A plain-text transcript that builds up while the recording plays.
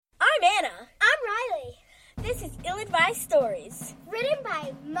This is Ill-Advised Stories. Written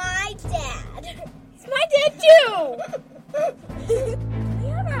by my dad. It's my dad, too! We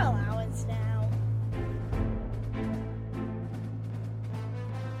have our allowance now.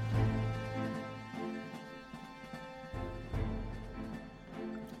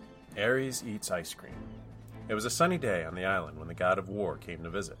 Ares eats ice cream. It was a sunny day on the island when the god of war came to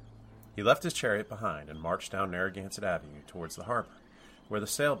visit. He left his chariot behind and marched down Narragansett Avenue towards the harbor, where the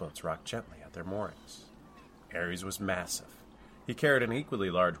sailboats rocked gently at their moorings. Ares was massive. He carried an equally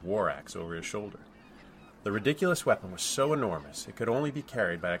large war axe over his shoulder. The ridiculous weapon was so enormous it could only be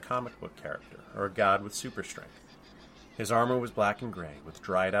carried by a comic book character or a god with super strength. His armor was black and gray, with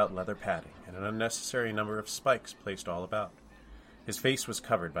dried-out leather padding and an unnecessary number of spikes placed all about. His face was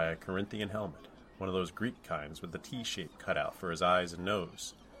covered by a Corinthian helmet, one of those Greek kinds with the T-shape cut out for his eyes and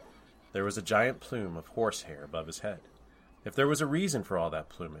nose. There was a giant plume of horsehair above his head. If there was a reason for all that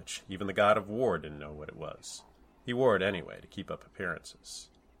plumage, even the god of war didn't know what it was. He wore it anyway to keep up appearances.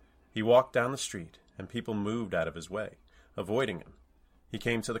 He walked down the street, and people moved out of his way, avoiding him. He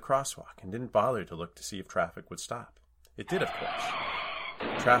came to the crosswalk and didn't bother to look to see if traffic would stop. It did, of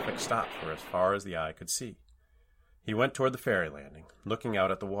course. Traffic stopped for as far as the eye could see. He went toward the ferry landing, looking out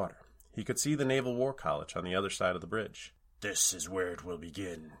at the water. He could see the Naval War College on the other side of the bridge. "This is where it will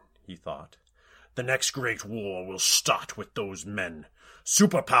begin," he thought. "The next great war will start with those men.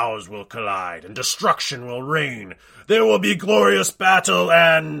 Superpowers will collide, and destruction will reign. There will be glorious battle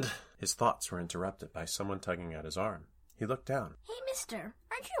and—" His thoughts were interrupted by someone tugging at his arm. He looked down. Hey, mister,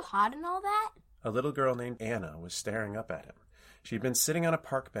 aren't you hot and all that? A little girl named Anna was staring up at him. She'd been sitting on a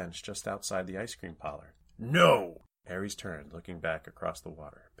park bench just outside the ice cream parlor. "No!" Ares turned, looking back across the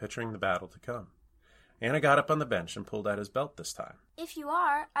water, picturing the battle to come. Anna got up on the bench and pulled out his belt this time. If you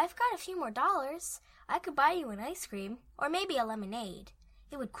are, I've got a few more dollars. I could buy you an ice cream, or maybe a lemonade.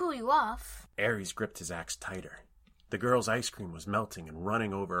 It would cool you off. Ares gripped his axe tighter. The girl's ice cream was melting and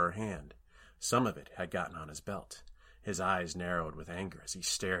running over her hand. Some of it had gotten on his belt. His eyes narrowed with anger as he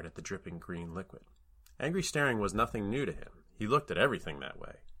stared at the dripping green liquid. Angry staring was nothing new to him. He looked at everything that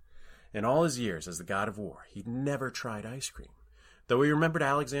way. In all his years as the god of war, he'd never tried ice cream. Though he remembered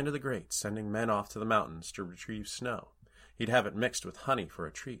Alexander the Great sending men off to the mountains to retrieve snow, he'd have it mixed with honey for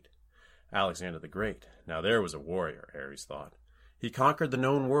a treat. Alexander the Great, now there was a warrior, Ares thought. He conquered the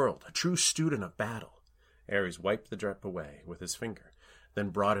known world, a true student of battle. Ares wiped the drip away with his finger, then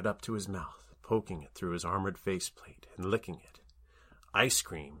brought it up to his mouth, poking it through his armored faceplate and licking it. Ice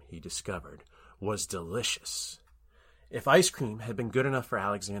cream, he discovered, was delicious. If ice cream had been good enough for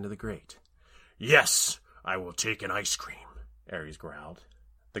Alexander the Great. "Yes, I will take an ice cream," Ares growled.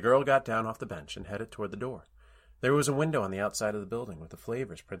 The girl got down off the bench and headed toward the door. There was a window on the outside of the building with the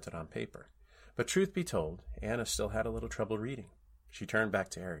flavors printed on paper. But truth be told, Anna still had a little trouble reading. She turned back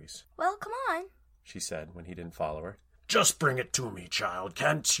to Ares. Well, come on, she said when he didn't follow her. "Just bring it to me, child.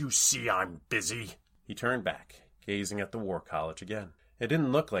 Can't you see I'm busy?" He turned back, gazing at the War College again. It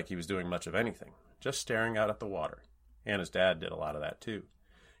didn't look like he was doing much of anything, just staring out at the water. Anna's dad did a lot of that, too.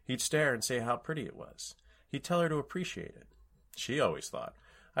 He'd stare and say how pretty it was. He'd tell her to appreciate it. She always thought,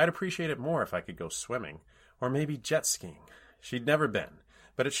 I'd appreciate it more if I could go swimming, or maybe jet skiing. She'd never been,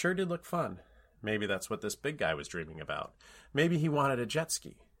 but it sure did look fun. Maybe that's what this big guy was dreaming about. Maybe he wanted a jet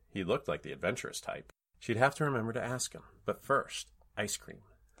ski. He looked like the adventurous type. She'd have to remember to ask him. But first, ice cream.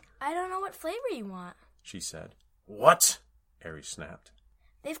 I don't know what flavor you want, she said. "What?" Ares snapped.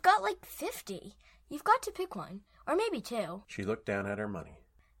 They've got like 50. You've got to pick one, or maybe 2. She looked down at her money.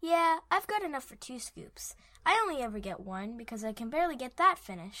 Yeah, I've got enough for 2 scoops. I only ever get 1 because I can barely get that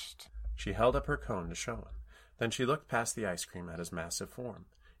finished. She held up her cone to show him. Then she looked past the ice cream at his massive form.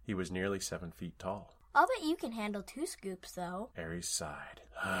 He was nearly 7 feet tall. I'll bet you can handle 2 scoops, though. Ares sighed.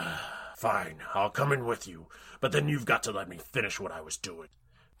 "Fine, I'll come in with you, but then you've got to let me finish what I was doing."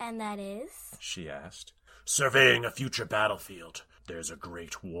 And that is? She asked. "Surveying a future battlefield. There's a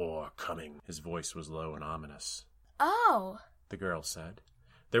great war coming." His voice was low and ominous. Oh, the girl said.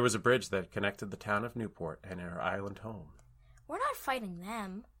 There was a bridge that connected the town of Newport and her island home. We're not fighting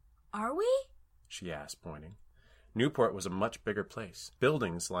them, are we? She asked, pointing. Newport was a much bigger place.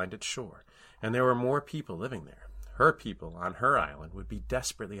 Buildings lined its shore, and there were more people living there. Her people on her island would be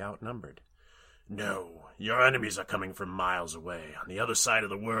desperately outnumbered. "No, your enemies are coming from miles away, on the other side of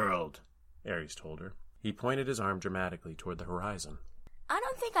the world," Ares told her. He pointed his arm dramatically toward the horizon. I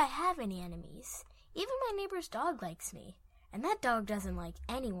don't think I have any enemies. Even my neighbor's dog likes me, and that dog doesn't like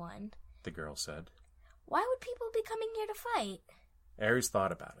anyone, the girl said. Why would people be coming here to fight? Ares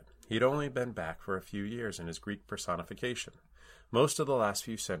thought about it. He'd only been back for a few years in his Greek personification. Most of the last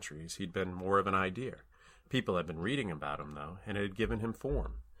few centuries, he'd been more of an idea. People had been reading about him, though, and it had given him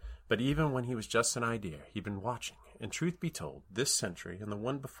form. But even when he was just an idea, he'd been watching. And truth be told, this century and the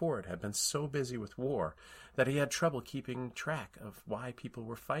one before it had been so busy with war that he had trouble keeping track of why people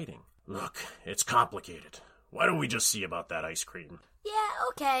were fighting. Look, it's complicated. Why don't we just see about that ice cream? Yeah,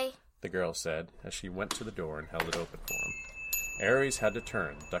 okay, the girl said as she went to the door and held it open for him. Ares had to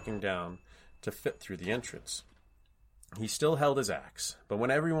turn, ducking down to fit through the entrance. He still held his axe, but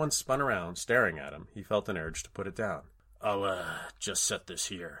when everyone spun around staring at him, he felt an urge to put it down. I'll, just set this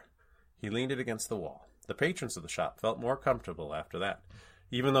here. He leaned it against the wall. The patrons of the shop felt more comfortable after that,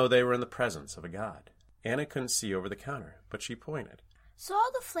 even though they were in the presence of a god. Anna couldn't see over the counter, but she pointed. So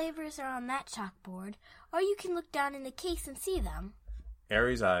all the flavors are on that chalkboard, or you can look down in the case and see them.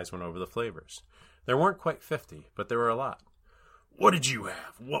 Ares' eyes went over the flavors. There weren't quite 50, but there were a lot. What did you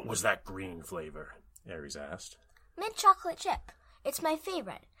have? What was that green flavor? Ares asked. Mint chocolate chip. It's my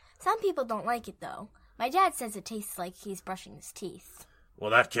favorite. Some people don't like it, though. My dad says it tastes like he's brushing his teeth. Well,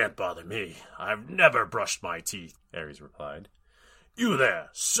 that can't bother me. I've never brushed my teeth, Ares replied. You there,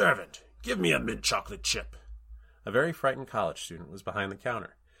 servant, give me a mint chocolate chip. A very frightened college student was behind the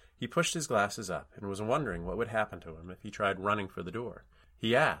counter. He pushed his glasses up and was wondering what would happen to him if he tried running for the door.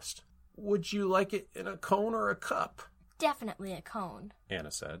 He asked, Would you like it in a cone or a cup? Definitely a cone, Anna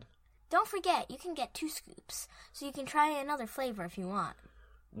said. Don't forget, you can get 2 scoops, so you can try another flavor if you want.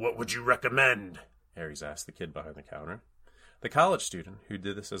 What would you recommend? Ares asked the kid behind the counter. The college student, who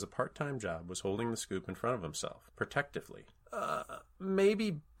did this as a part-time job, was holding the scoop in front of himself, protectively.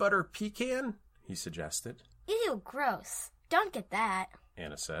 Maybe butter pecan? He suggested. Ew, gross. Don't get that,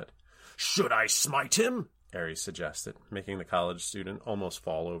 Anna said. Should I smite him? Ares suggested, making the college student almost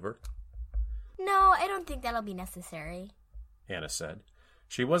fall over. No, I don't think that'll be necessary, Anna said.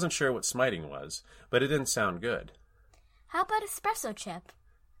 She wasn't sure what smiting was, but it didn't sound good. How about espresso chip?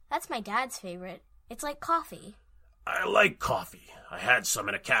 That's my dad's favorite. It's like coffee. I like coffee. I had some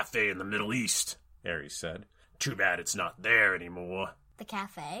in a cafe in the Middle East, Ares said. Too bad it's not there anymore. The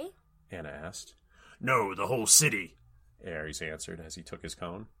cafe? Anna asked. No, the whole city, Ares answered as he took his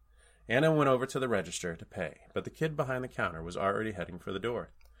cone. Anna went over to the register to pay, but the kid behind the counter was already heading for the door.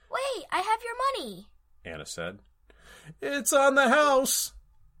 Wait, I have your money, Anna said. It's on the house,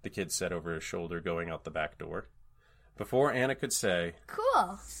 the kid said over his shoulder, going out the back door. Before Anna could say,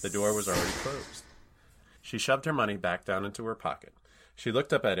 Cool, the door was already closed. She shoved her money back down into her pocket. She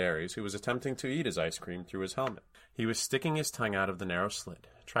looked up at Ares, who was attempting to eat his ice cream through his helmet. He was sticking his tongue out of the narrow slit,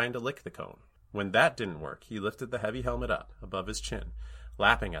 trying to lick the cone. When that didn't work, he lifted the heavy helmet up above his chin,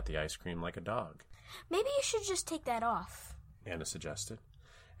 lapping at the ice cream like a dog. Maybe you should just take that off, Anna suggested.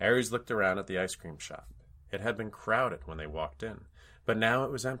 Ares looked around at the ice cream shop. It had been crowded when they walked in, but now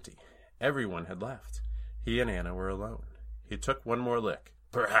it was empty. Everyone had left. He and Anna were alone. He took one more lick.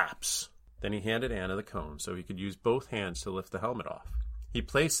 Perhaps. Then he handed Anna the cone so he could use both hands to lift the helmet off. He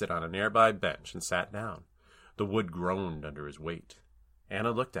placed it on a nearby bench and sat down. The wood groaned under his weight. Anna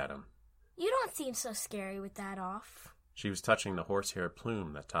looked at him. You don't seem so scary with that off. She was touching the horsehair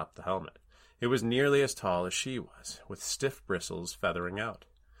plume that topped the helmet. It was nearly as tall as she was, with stiff bristles feathering out.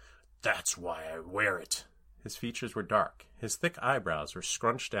 That's why I wear it. His features were dark. His thick eyebrows were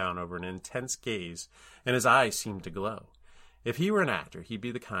scrunched down over an intense gaze, and his eyes seemed to glow. If he were an actor, he'd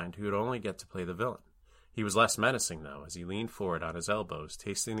be the kind who would only get to play the villain. He was less menacing, though, as he leaned forward on his elbows,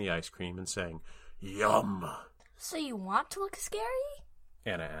 tasting the ice cream and saying, Yum! So you want to look scary?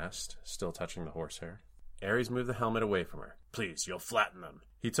 Anna asked, still touching the horsehair. Ares moved the helmet away from her. Please, you'll flatten them.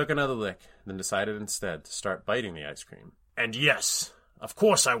 He took another lick, then decided instead to start biting the ice cream. And yes, of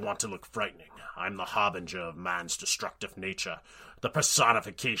course I want to look frightening. I'm the harbinger of man's destructive nature, the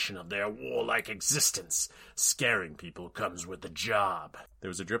personification of their warlike existence. Scaring people comes with the job. There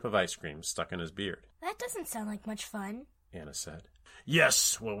was a drip of ice cream stuck in his beard. That doesn't sound like much fun, Anna said.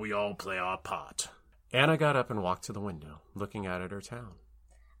 Yes, well, we all play our part. Anna got up and walked to the window, looking out at her town.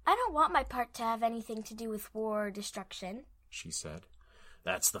 I don't want my part to have anything to do with war or destruction, she said.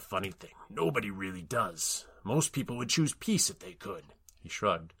 That's the funny thing. Nobody really does. Most people would choose peace if they could. He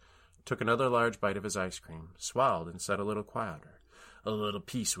shrugged, took another large bite of his ice cream, swallowed, and said a little quieter. A little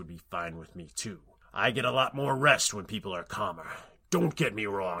peace would be fine with me, too. I get a lot more rest when people are calmer. Don't get me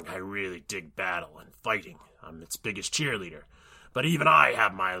wrong, I really dig battle and fighting. I'm its biggest cheerleader. But even I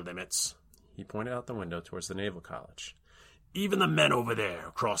have my limits. He pointed out the window towards the Naval College. Even the men over there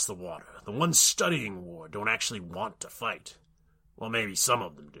across the water, the ones studying war, don't actually want to fight. Well, maybe some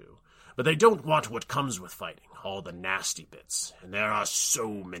of them do. But they don't want what comes with fighting, all the nasty bits. And there are so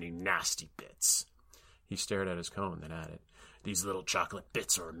many nasty bits. He stared at his cone, then added, These little chocolate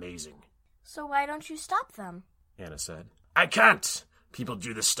bits are amazing. So why don't you stop them? Anna said. I can't. People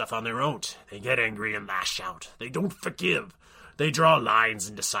do this stuff on their own. They get angry and lash out. They don't forgive. They draw lines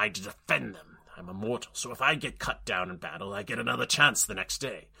and decide to defend them. I'm immortal, so if I get cut down in battle, I get another chance the next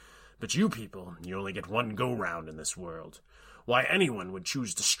day. But you people, you only get one go-round in this world. Why anyone would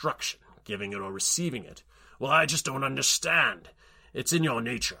choose destruction, giving it or receiving it, well, I just don't understand. It's in your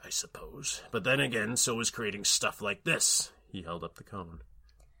nature, I suppose. But then again, so is creating stuff like this. He held up the cone.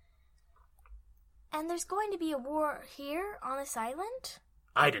 And there's going to be a war here on this island?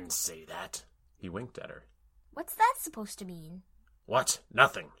 I didn't say that. He winked at her. What's that supposed to mean? What?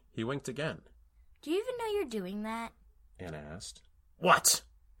 Nothing. He winked again. Do you even know you're doing that? Anna asked. What?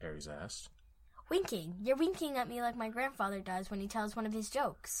 Ares asked. Winking. You're winking at me like my grandfather does when he tells one of his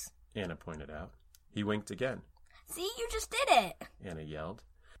jokes. Anna pointed out. He winked again. See, you just did it! Anna yelled.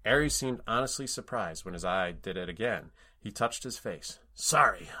 Ares seemed honestly surprised when his eye did it again. He touched his face.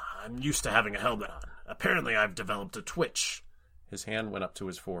 Sorry, I'm used to having a helmet on. Apparently I've developed a twitch. His hand went up to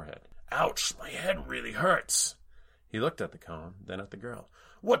his forehead. Ouch, my head really hurts. He looked at the cone, then at the girl.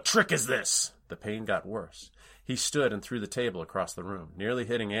 What trick is this? The pain got worse. He stood and threw the table across the room, nearly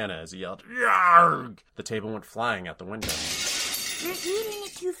hitting Anna as he yelled, Yarg! The table went flying out the window. You're eating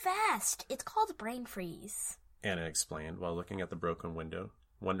it too fast. It's called brain freeze. Anna explained while looking at the broken window,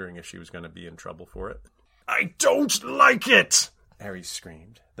 wondering if she was going to be in trouble for it. I don't like it! Ares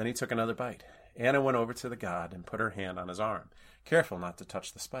screamed. Then he took another bite. Anna went over to the god and put her hand on his arm, careful not to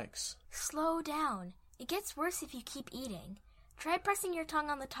touch the spikes. Slow down. It gets worse if you keep eating. Try pressing your tongue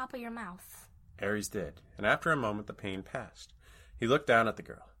on the top of your mouth. Ares did, and after a moment the pain passed. He looked down at the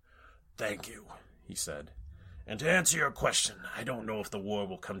girl. Thank you, he said. And to answer your question, I don't know if the war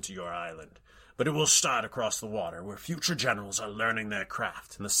will come to your island, but it will start across the water where future generals are learning their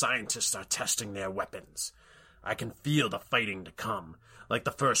craft and the scientists are testing their weapons. I can feel the fighting to come, like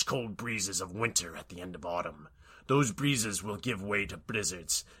the first cold breezes of winter at the end of autumn. Those breezes will give way to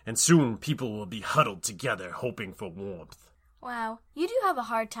blizzards, and soon people will be huddled together hoping for warmth. Wow, you do have a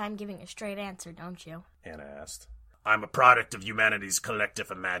hard time giving a straight answer, don't you? Anna asked. I'm a product of humanity's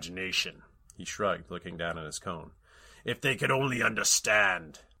collective imagination. He shrugged, looking down at his cone. If they could only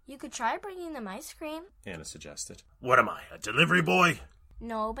understand. You could try bringing them ice cream. Anna suggested. What am I, a delivery boy?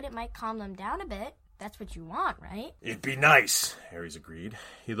 No, but it might calm them down a bit. That's what you want, right? It'd be nice, Ares agreed.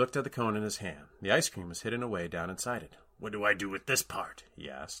 He looked at the cone in his hand. The ice cream was hidden away down inside it. What do I do with this part? He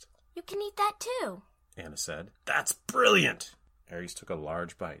asked. You can eat that too, Anna said. That's brilliant! Ares took a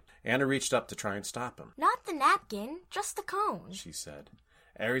large bite. Anna reached up to try and stop him. Not the napkin, just the cone, she said.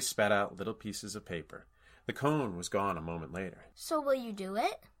 Ares spat out little pieces of paper. The cone was gone a moment later. So will you do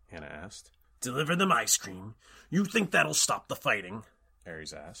it? Anna asked. Deliver them ice cream? You think that'll stop the fighting?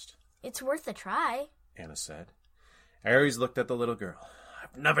 Ares asked. It's worth a try, Anna said. Ares looked at the little girl.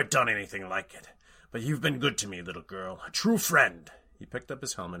 I've never done anything like it, but you've been good to me, little girl, a true friend. He picked up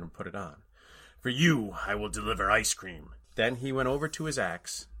his helmet and put it on. For you, I will deliver ice cream. Then he went over to his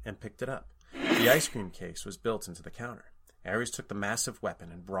axe and picked it up. The ice cream case was built into the counter. Ares took the massive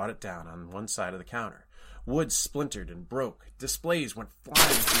weapon and brought it down on one side of the counter. Wood splintered and broke. Displays went flying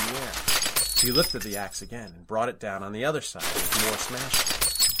through the air. He lifted the axe again and brought it down on the other side with more smashing.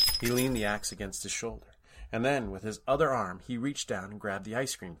 He leaned the axe against his shoulder, and then with his other arm he reached down and grabbed the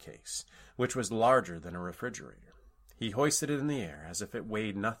ice cream case, which was larger than a refrigerator. He hoisted it in the air as if it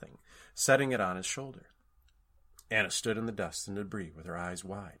weighed nothing, setting it on his shoulder. Anna stood in the dust and debris with her eyes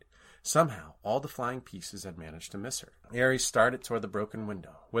wide. Somehow, all the flying pieces had managed to miss her. Ares started toward the broken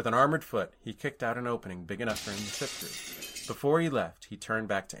window. With an armored foot, he kicked out an opening big enough for him to fit through. Before he left, he turned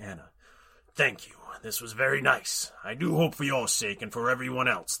back to Anna. Thank you. This was very nice. I do hope for your sake and for everyone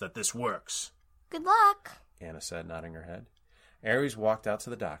else that this works. Good luck, Anna said, nodding her head. Ares walked out to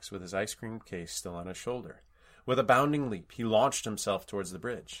the docks with his ice cream case still on his shoulder. With a bounding leap, he launched himself towards the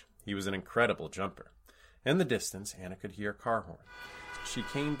bridge. He was an incredible jumper. In the distance, Anna could hear a car horn. She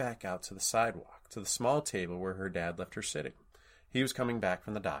came back out to the sidewalk, to the small table where her dad left her sitting. He was coming back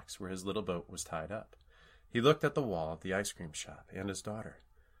from the docks where his little boat was tied up. He looked at the wall of the ice cream shop and his daughter.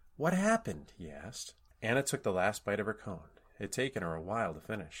 What happened? He asked. Anna took the last bite of her cone. It had taken her a while to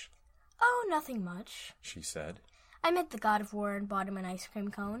finish. Oh, nothing much, she said. I met the god of war and bought him an ice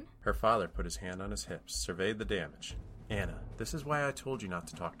cream cone. Her father put his hand on his hips, surveyed the damage. Anna, this is why I told you not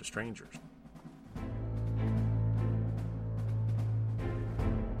to talk to strangers.